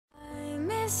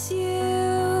miss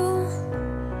you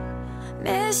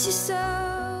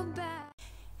so bad.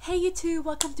 Hey YouTube,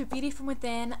 welcome to Beauty from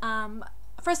Within.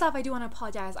 First off, I do want to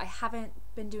apologize. I haven't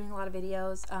been doing a lot of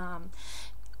videos,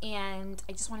 and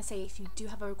I just want to say, if you do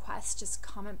have a request, just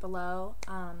comment below.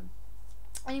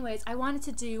 Anyways, I wanted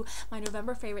to do my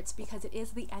November favorites because it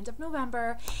is the end of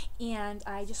November, and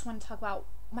I just want to talk about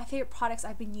my favorite products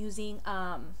I've been using,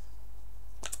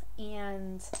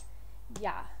 and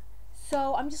yeah.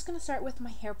 So I'm just going to start with my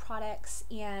hair products,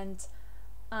 and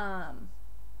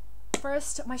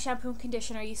first, my shampoo and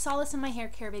conditioner. You saw this in my hair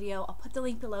care video. I'll put the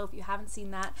link below if you haven't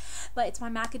seen that, but it's my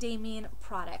Macadamia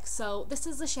product. So this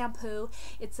is the shampoo.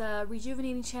 It's a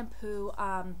rejuvenating shampoo.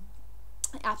 I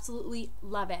absolutely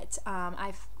love it.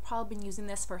 I've probably been using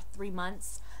this for 3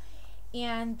 months.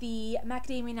 And the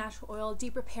Macadamia Natural Oil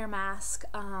Deep Repair Mask,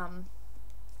 I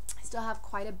still have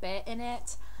quite a bit in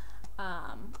it.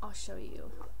 I'll show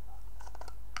you.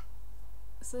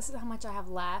 So this is how much I have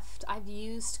left. I've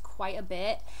used quite a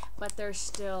bit, but there's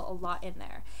still a lot in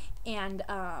there. And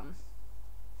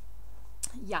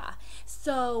yeah,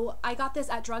 so I got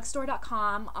this at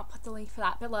drugstore.com. I'll put the link for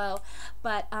that below,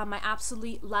 but I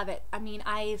absolutely love it. I mean,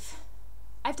 I've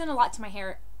done a lot to my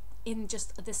hair in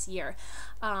just this year.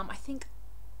 I think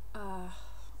I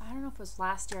don't know if it was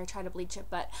last year I tried to bleach it,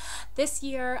 but this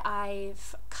year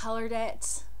I've colored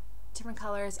it different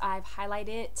colors. I've highlighted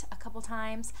it a couple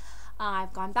times.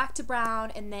 I've gone back to brown,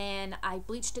 and then I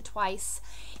bleached it twice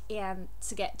and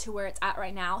to get to where it's at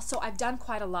right now. So I've done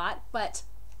quite a lot, but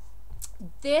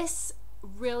this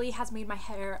really has made my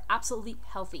hair absolutely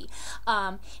healthy.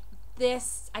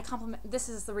 This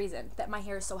is the reason that my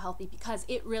hair is so healthy, because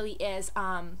it really is.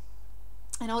 I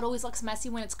know it always looks messy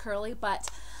when it's curly,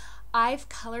 but I've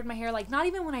colored my hair, like, not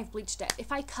even when I've bleached it.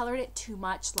 If I colored it too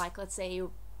much, like, let's say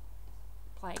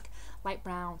like light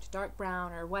brown to dark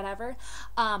brown or whatever,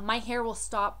 my hair will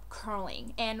stop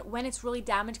curling, and when it's really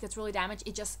damaged,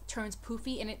 it just turns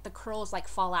poofy, and the curls like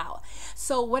fall out.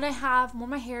 So when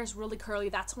my hair is really curly,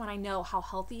 that's when I know how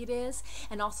healthy it is,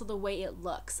 and also the way it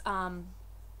looks.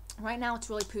 Right now it's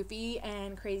really poofy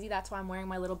and crazy, that's why I'm wearing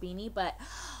my little beanie, but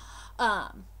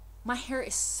my hair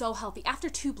is so healthy after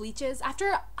 2 bleaches,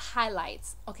 after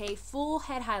highlights, okay, full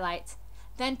head highlights,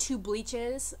 then 2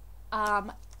 bleaches.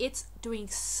 It's doing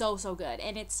so good,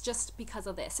 and it's just because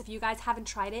of this. If you guys haven't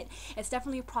tried it, it's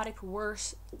definitely a product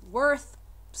worth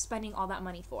spending all that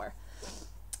money for.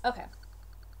 Okay,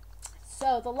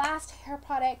 so the last hair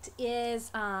product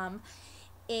is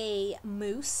a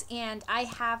mousse, and I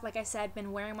have, like I said,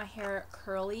 been wearing my hair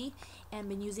curly and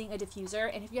been using a diffuser.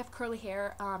 And if you have curly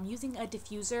hair, using a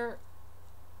diffuser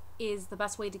is the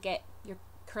best way to get your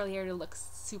curly hair to look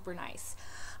super nice.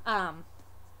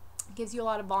 Gives you a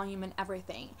lot of volume and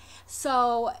everything.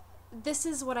 So this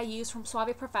is what I use from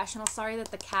Suave Professional. Sorry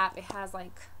that the cap, it has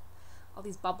like all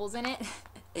these bubbles in it.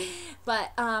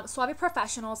 But Suave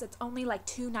Professionals, it's only like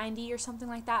 $2.90 or something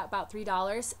like that, about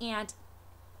 $3. And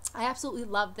I absolutely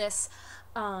love this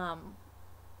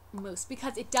mousse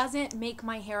because it doesn't make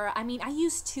my hair, I mean, I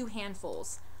use 2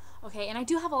 handfuls. Okay, and I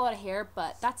do have a lot of hair,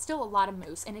 but that's still a lot of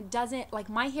mousse, and it doesn't, like,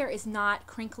 my hair is not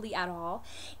crinkly at all.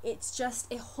 It's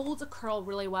just, it holds a curl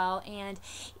really well, and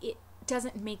it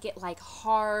doesn't make it, like,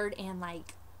 hard and,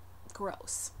 like,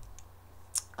 gross.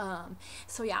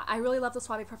 So yeah, I really love the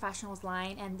Suave Professionals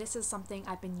line, and this is something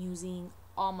I've been using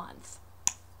all month.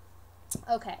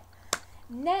 Okay,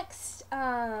 next,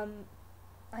 I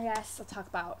guess I'll talk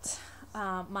about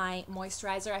my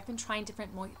moisturizer. I've been trying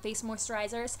different face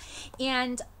moisturizers,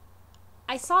 and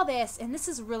I saw this, and this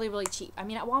is really cheap. I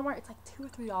mean, at Walmart it's like $2 or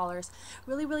 $3.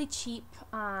 Really cheap.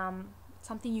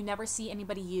 Something you never see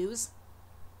anybody use.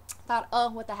 Thought, oh,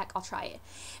 what the heck, I'll try it.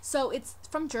 So it's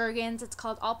from Jergens. It's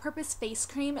called All-Purpose Face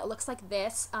Cream. It looks like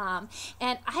this. And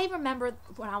I remember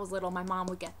when I was little, my mom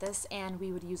would get this, and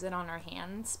we would use it on our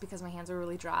hands because my hands are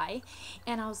really dry.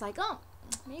 And I was like, oh,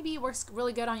 maybe it works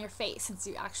really good on your face, since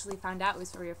you actually found out it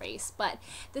was for your face. But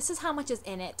this is how much is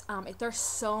in it. There's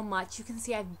so much. You can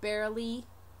see I've barely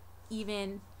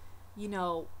even, you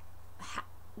know,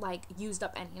 like used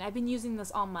up any, and I've been using this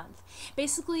all month.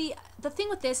 Basically, the thing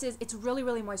with this is it's really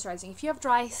moisturizing. If you have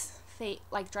dry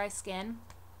skin,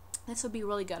 this would be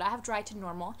really good. I have dry to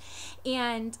normal,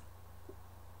 and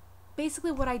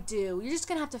basically what I do, you're just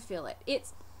gonna have to feel it.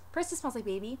 First, it smells like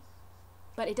baby,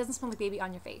 but it doesn't smell like baby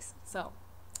on your face. So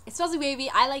it smells like baby.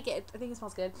 I like it. I think it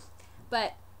smells good.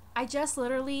 But I just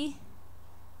literally,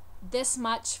 this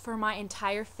much for my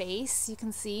entire face, you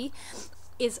can see,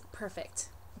 is perfect.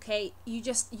 Okay, you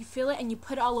feel it and you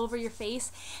put it all over your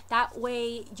face. That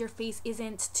way your face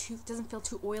doesn't feel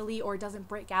too oily or doesn't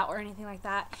break out or anything like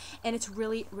that. And it's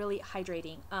really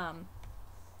hydrating.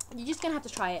 you're just gonna have to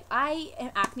try it. I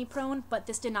am acne prone, but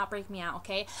this did not break me out,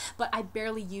 okay? But I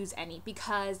barely use any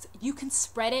because you can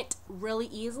spread it really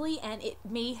easily and it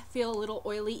may feel a little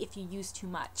oily if you use too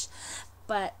much.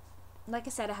 But like I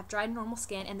said, I have dry normal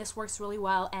skin and this works really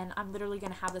well, and I'm literally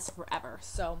gonna have this forever.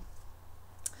 So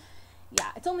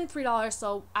yeah, it's only $3,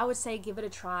 so I would say give it a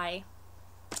try.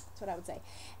 That's what I would say.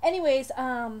 Anyways,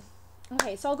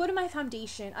 okay, so I'll go to my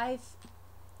foundation. I've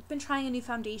been trying a new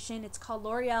foundation. It's called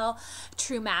L'Oreal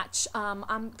True Match. I'm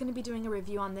going to be doing a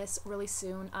review on this really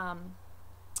soon. I'm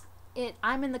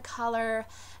in the color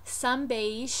Sun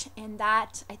Beige, and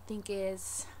that I think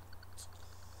is,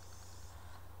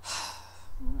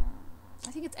 I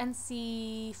think it's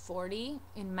NC40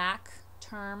 in MAC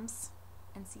terms.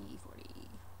 NC40.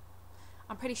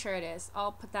 I'm pretty sure it is.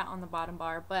 I'll put that on the bottom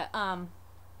bar, but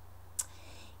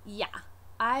yeah.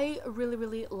 I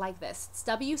really like this. It's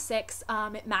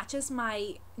W6. It matches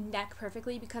my neck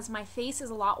perfectly because my face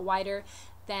is a lot whiter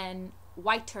than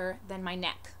my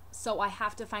neck. So I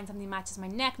have to find something that matches my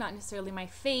neck, not necessarily my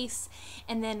face.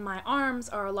 And then my arms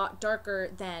are a lot darker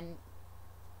than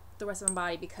the rest of my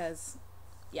body because,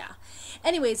 yeah.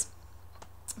 Anyways,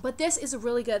 but this is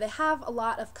really good. They have a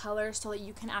lot of colors so that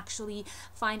you can actually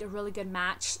find a really good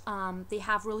match. They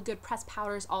have really good pressed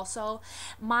powders also.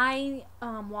 My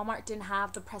Walmart didn't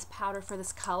have the pressed powder for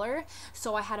this color,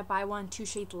 so I had to buy one 2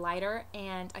 shades lighter,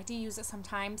 and I do use it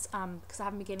sometimes because I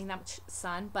haven't been getting that much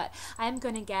sun, but I am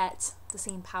going to get the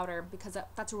same powder because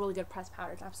that's a really good pressed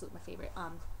powder. It's absolutely my favorite.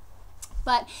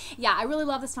 But yeah, I really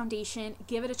love this foundation.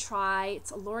 Give it a try.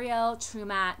 It's a L'Oreal True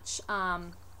Match.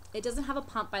 It doesn't have a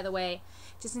pump, by the way,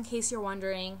 just in case you're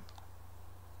wondering.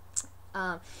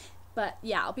 But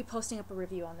yeah, I'll be posting up a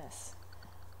review on this.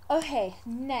 Okay,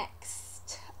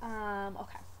 next.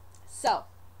 Okay, so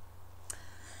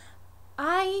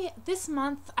this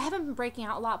month, I haven't been breaking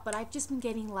out a lot, but I've just been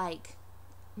getting like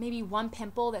maybe one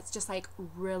pimple that's just like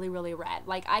really red.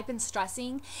 Like I've been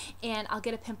stressing and I'll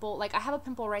get a pimple. Like I have a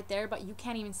pimple right there, but you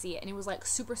can't even see it. And it was like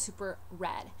super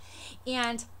red.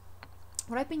 And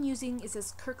what I've been using is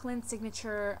this Kirkland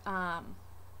Signature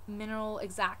Mineral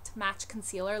Exact Match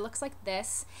Concealer. It looks like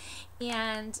this,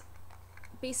 and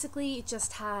basically it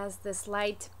just has this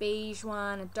light beige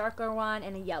one, a darker one,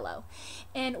 and a yellow.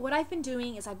 And what I've been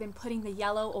doing is I've been putting the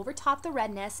yellow over top the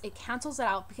redness. It cancels it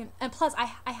out, and plus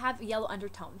I have yellow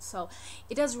undertones, so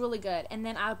it does really good. And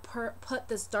then I'll put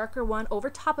this darker one over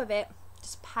top of it,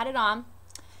 just pat it on,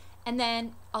 and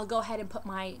then I'll go ahead and put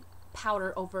my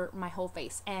powder over my whole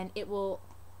face, and it will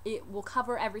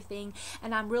cover everything.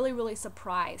 And I'm really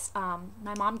surprised.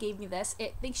 My mom gave me this.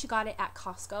 I think she got it at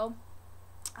Costco,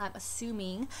 I'm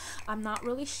assuming. I'm not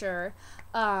really sure.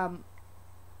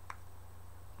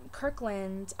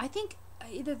 Kirkland, I think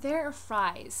either there or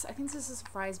Fry's. I think this is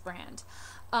Fry's brand.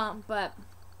 But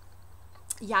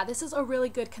yeah, this is a really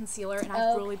good concealer, and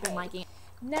I've really been liking it.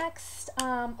 Next,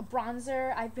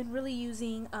 bronzer. I've been really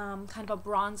using kind of a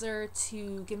bronzer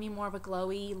to give me more of a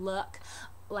glowy look,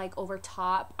 like over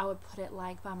top. I would put it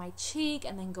like by my cheek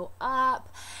and then go up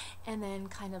and then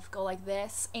kind of go like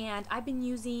this. And I've been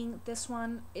using this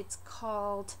one. It's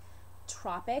called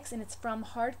Tropics, and it's from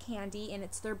Hard Candy, and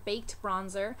it's their baked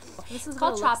bronzer. This is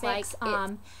called Tropics.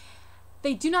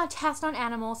 They do not test on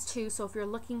animals too, so if you're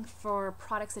looking for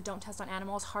products that don't test on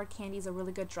animals, Hard Candy is a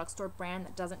really good drugstore brand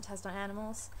that doesn't test on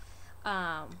animals.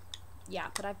 Yeah,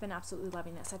 but I've been absolutely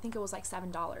loving this. I think it was like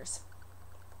 $7.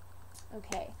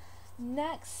 Okay,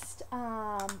 next,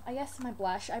 I guess my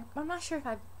blush. I'm not sure if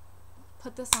I've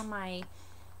put this on my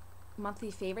monthly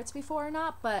favorites before or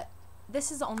not, but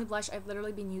this is the only blush I've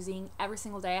literally been using every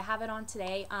single day. I have it on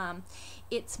today.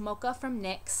 It's Mocha from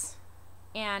NYX,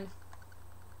 and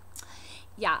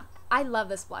yeah, I love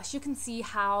this blush. You can see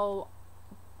how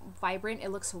vibrant it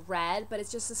looks red, but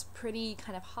it's just this pretty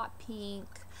kind of hot pink,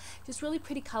 just really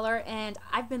pretty color, and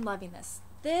I've been loving this.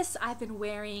 This I've been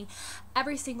wearing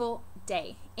every single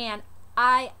day, and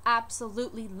I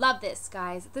absolutely love this,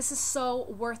 guys. This is so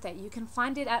worth it. You can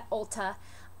find it at Ulta,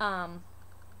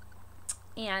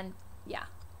 and yeah,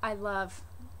 I love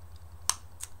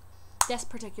this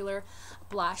particular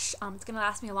blush. It's gonna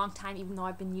last me a long time, even though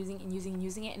I've been using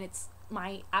it, and it's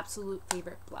my absolute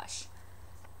favorite blush.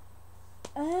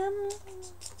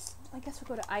 I guess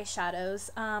we'll go to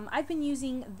eyeshadows. I've been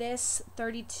using this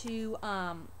 32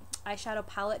 eyeshadow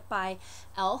palette by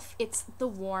e.l.f. It's the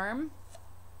Warm,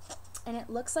 and it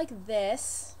looks like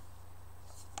this.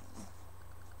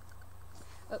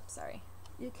 Oops, sorry.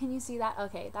 Can you see that?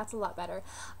 Okay, that's a lot better.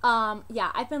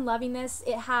 Yeah, I've been loving this.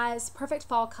 It has perfect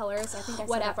fall colors. I think I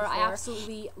said that before. I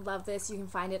absolutely love this. You can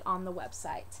find it on the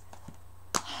website.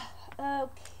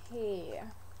 Okay.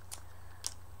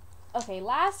 Okay,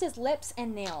 last is lips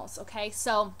and nails. Okay,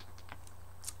 so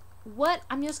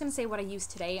I'm just gonna say what I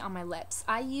used today on my lips.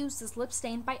 I used this lip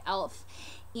stain by Elf,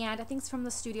 and I think it's from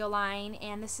the Studio line,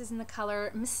 and this is in the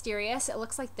color Mysterious. It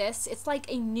looks like this. It's like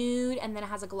a nude, and then it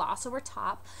has a gloss over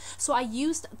top. So I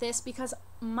used this because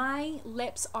my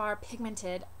lips are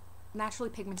pigmented, naturally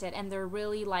pigmented, and they're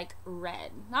really like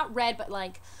red. Not red, but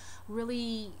like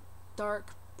really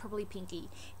dark purpley pinky.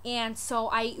 And so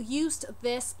I used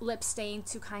this lip stain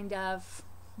to kind of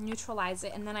neutralize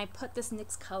it, and then I put this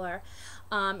NYX color.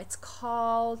 It's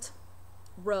called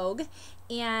Rogue,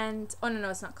 and oh no,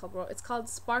 it's not called Rogue, it's called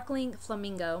Sparkling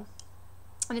Flamingo,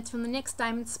 and it's from the NYX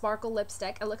Diamond Sparkle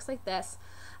lipstick. It looks like this.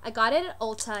 I got it at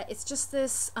Ulta. It's just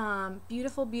this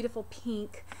beautiful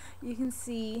pink. You can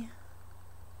see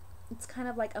it's kind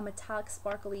of like a metallic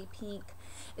sparkly pink.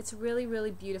 It's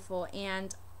really beautiful,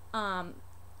 and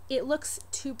it looks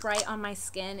too bright on my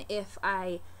skin if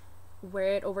I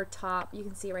wear it over top. You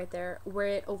can see it right there, wear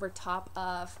it over top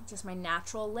of just my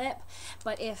natural lip.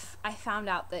 But if I found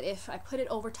out that if I put it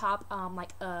over top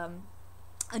like a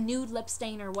nude lip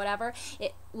stain or whatever,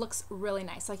 it looks really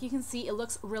nice. Like you can see, it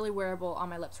looks really wearable on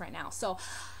my lips right now. So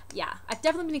yeah, I've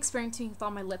definitely been experimenting with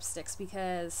all my lipsticks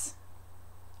because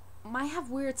I have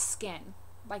weird skin.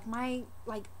 Like I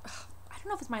don't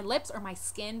know if it's my lips or my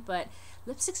skin, but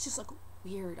lipsticks just look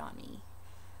weird on me.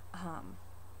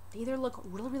 They either look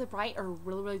really bright or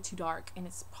really too dark, and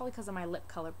it's probably because of my lip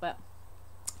color. But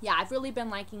yeah, I've really been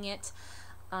liking it.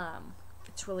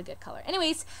 It's really good color.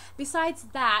 Anyways, besides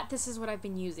that, this is what I've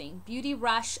been using. Beauty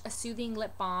Rush, a soothing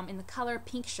lip balm in the color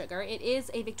Pink Sugar. It is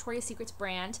a Victoria's Secret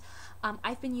brand.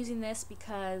 I've been using this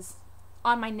because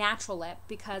on my natural lip,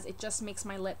 because it just makes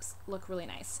my lips look really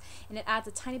nice, and it adds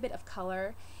a tiny bit of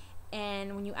color.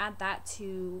 And when you add that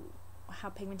to how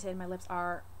pigmented my lips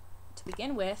are to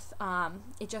begin with,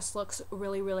 it just looks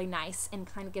really nice, and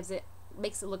kind of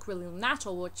makes it look really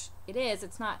natural, which it is.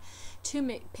 It's not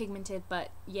too pigmented,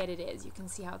 but yet it is. You can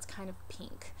see how it's kind of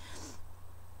pink.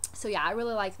 So yeah, I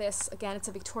really like this. Again, it's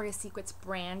a Victoria's Secret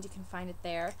brand. You can find it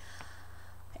there.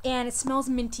 And it smells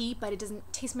minty, but it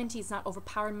doesn't taste minty. It's not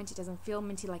overpowered minty. It doesn't feel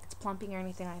minty like it's plumping or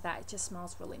anything like that. It just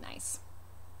smells really nice.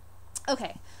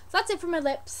 Okay, so that's it for my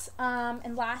lips,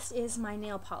 and last is my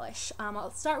nail polish.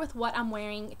 I'll start with what I'm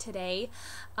wearing today.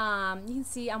 You can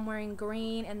see I'm wearing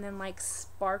green and then like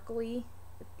sparkly,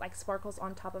 like sparkles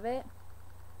on top of it,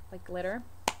 like glitter.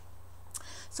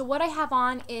 So what I have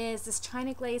on is this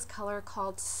China Glaze color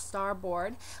called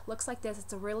Starboard. Looks like this.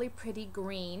 It's a really pretty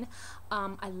green.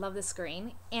 I love this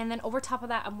green. And then over top of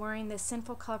that, I'm wearing this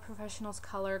Sinful Color Professionals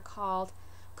color called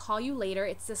Call You Later.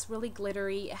 It's this really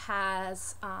glittery. It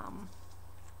has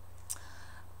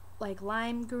like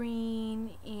lime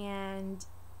green, and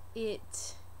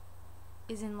it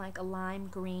is in like a lime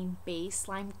green base,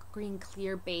 lime green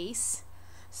clear base.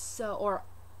 So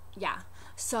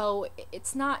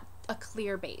it's not a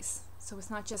clear base, so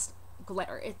it's not just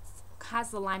glitter. It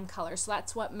has the lime color, so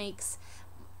that's what makes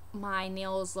my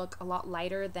nails look a lot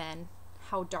lighter than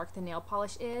how dark the nail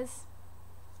polish is.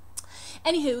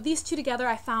 Anywho, these two together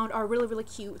I found are really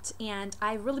cute, and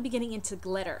I've really been getting into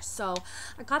glitter. So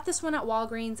I got this one at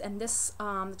Walgreens, and this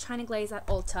the China Glaze at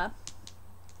Ulta.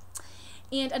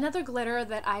 And another glitter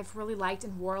that I've really liked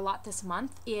and wore a lot this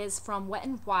month is from Wet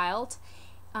n Wild,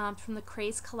 from the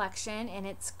Craze collection, and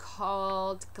it's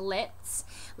called Glitz.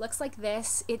 Looks like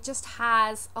this. It just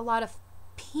has a lot of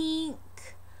pink,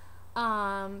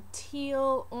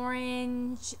 teal,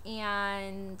 orange,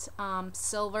 and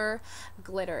silver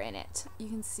glitter in it. You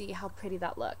can see how pretty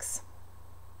that looks.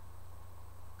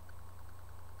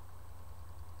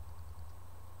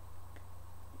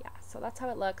 Yeah, so that's how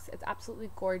it looks. It's absolutely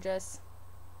gorgeous.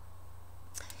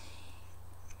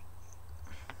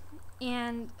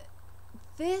 And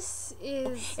this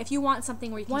is, if you want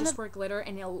something where you can just wear glitter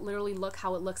and it'll literally look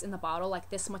how it looks in the bottle, like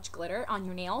this much glitter on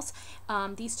your nails.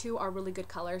 These two are really good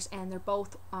colors, and they're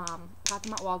both, got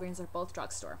them at Walgreens. They're both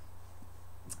drugstore.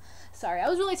 Sorry, I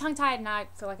was really tongue-tied, and I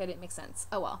feel like I didn't make sense.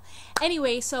 Oh well.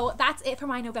 Anyway, so that's it for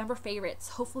my November favorites.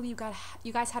 Hopefully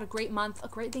you guys had a great month, a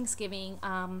great Thanksgiving.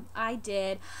 I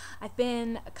did. I've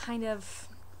been kind of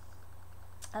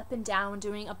up and down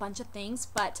doing a bunch of things,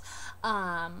 but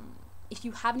if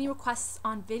you have any requests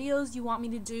on videos you want me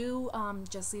to do,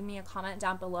 just leave me a comment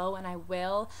down below and I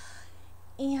will.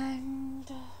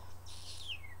 And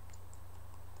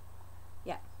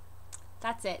yeah,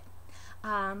 that's it.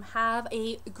 Have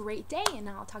a great day, and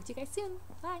I'll talk to you guys soon.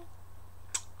 Bye.